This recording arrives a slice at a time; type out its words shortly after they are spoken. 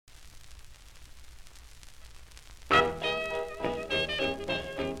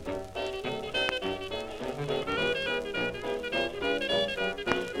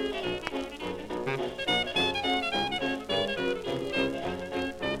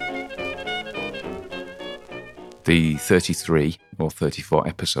The 33 or 34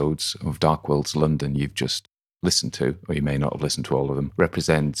 episodes of Dark Worlds London you've just listened to, or you may not have listened to all of them,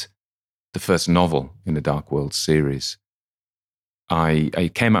 represent the first novel in the Dark Worlds series.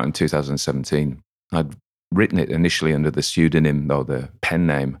 I came out in 2017. I'd written it initially under the pseudonym, or the pen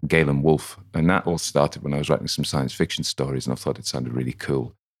name, Galen Wolfe, and that all started when I was writing some science fiction stories, and I thought it sounded really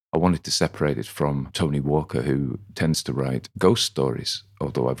cool. I wanted to separate it from Tony Walker, who tends to write ghost stories,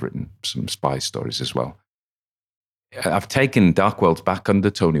 although I've written some spy stories as well. I've taken Dark Worlds back under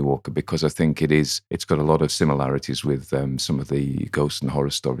Tony Walker because I think it's got a lot of similarities with some of the ghost and horror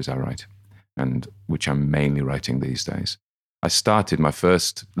stories I write, and which I'm mainly writing these days. I started, my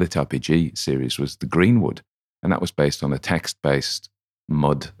first lit RPG series was The Greenwood, and that was based on a text-based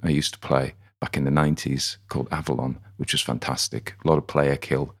MUD I used to play back in the 90s called Avalon, which was fantastic. A lot of player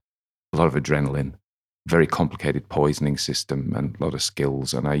kill, a lot of adrenaline, very complicated poisoning system, and a lot of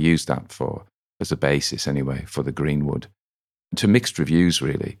skills, and I used that as a basis anyway for The Greenwood. To mixed reviews,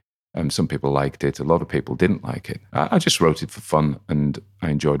 really. Some people liked it. A lot of people didn't like it. I just wrote it for fun, and I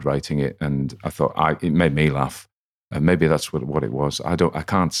enjoyed writing it, and I thought it made me laugh. Maybe that's what it was. I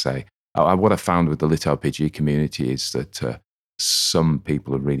can't say. What I found with the lit RPG community is that some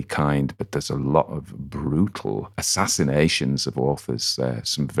people are really kind, but there's a lot of brutal assassinations of authors.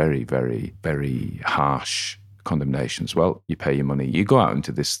 Some very, very, very harsh condemnations. Well, you pay your money, you go out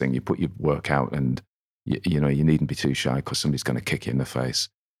into this thing, you put your work out, and you needn't be too shy because somebody's going to kick you in the face.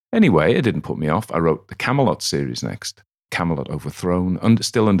 Anyway, it didn't put me off. I wrote the Camelot series next, Camelot Overthrown,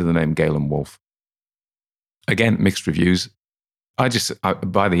 still under the name Galen Wolfe. Again, mixed reviews. By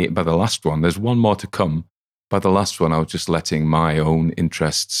the last one, there's one more to come. By the last one, I was just letting my own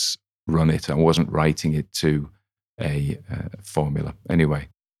interests run it. I wasn't writing it to a formula. Anyway,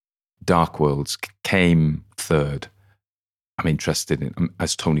 Dark Worlds came third. I'm interested in,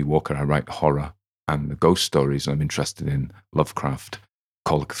 as Tony Walker, I write horror and the ghost stories. I'm interested in Lovecraft,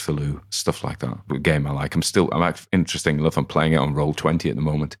 Call of Cthulhu, stuff like that. A game I like. I'm interested in love. I'm playing it on Roll20 at the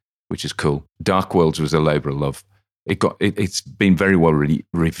moment, which is cool. Dark Worlds was a labor of love. It's been very well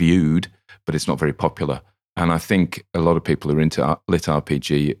reviewed, but it's not very popular. And I think a lot of people who are into lit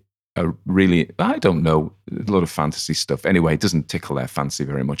RPG are really, I don't know, a lot of fantasy stuff. Anyway, it doesn't tickle their fancy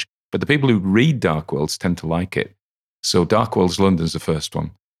very much. But the people who read Dark Worlds tend to like it. So Dark Worlds London's the first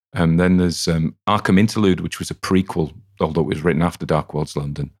one. And then there's Arkham Interlude, which was a prequel, although it was written after Dark Worlds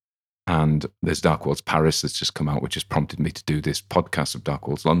London. And there's Dark Worlds Paris that's just come out, which has prompted me to do this podcast of Dark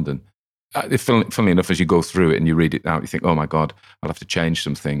Worlds London. Funnily enough, as you go through it and you read it out, you think, oh my God, I'll have to change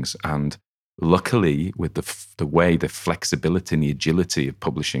some things. And luckily, with the way, the flexibility and the agility of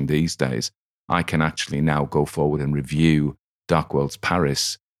publishing these days, I can actually now go forward and review Dark Worlds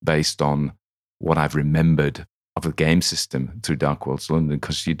Paris based on what I've remembered of the game system through Dark Worlds London,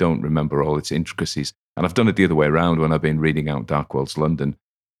 because you don't remember all its intricacies. And I've done it the other way around when I've been reading out Dark Worlds London.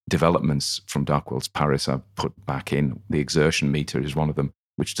 Developments from Dark Worlds Paris I've put back in. The exertion meter is one of them,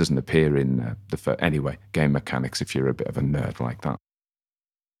 which doesn't appear in anyway, game mechanics, if you're a bit of a nerd like that.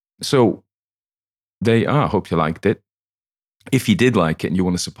 So there you are. I hope you liked it. If you did like it and you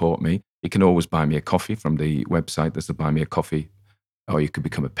want to support me, you can always buy me a coffee from the website. There's the Buy Me a Coffee, or you could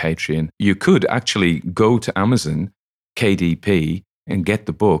become a Patreon. You could actually go to Amazon, KDP, and get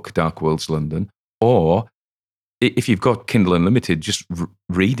the book, Dark Worlds London, or if you've got Kindle Unlimited, just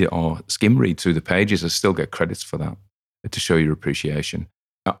read it or skim read through the pages. I still get credits for that to show your appreciation.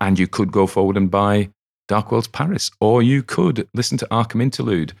 And you could go forward and buy Dark Worlds Paris, or you could listen to Arkham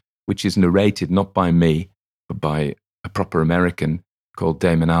Interlude, which is narrated not by me, but by a proper American called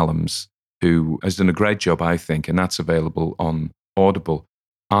Damon Allums, who has done a great job, I think, and that's available on Audible.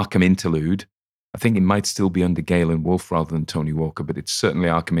 Arkham Interlude, I think it might still be under Galen Wolfe rather than Tony Walker, but it's certainly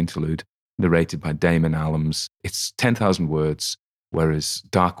Arkham Interlude, narrated by Damon Allums. It's 10,000 words, whereas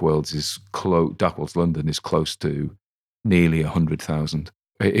Dark Worlds London is close to nearly 100,000.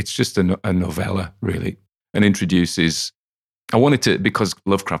 It's just a novella, really, and introduces. I wanted to, because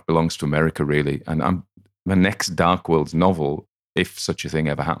Lovecraft belongs to America, really, and the next Dark Worlds novel, if such a thing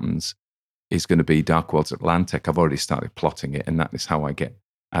ever happens, is going to be Dark Worlds Atlantic. I've already started plotting it, and that is how I get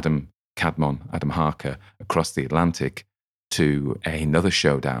Adam Harker, across the Atlantic to another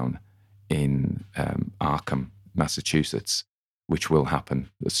showdown in Arkham, Massachusetts, which will happen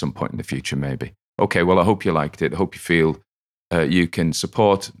at some point in the future, maybe. Okay, well, I hope you liked it. I hope you feel you can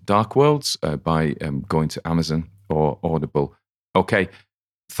support Dark Worlds by going to Amazon or Audible. Okay,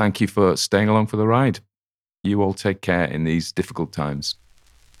 thank you for staying along for the ride. You all take care in these difficult times.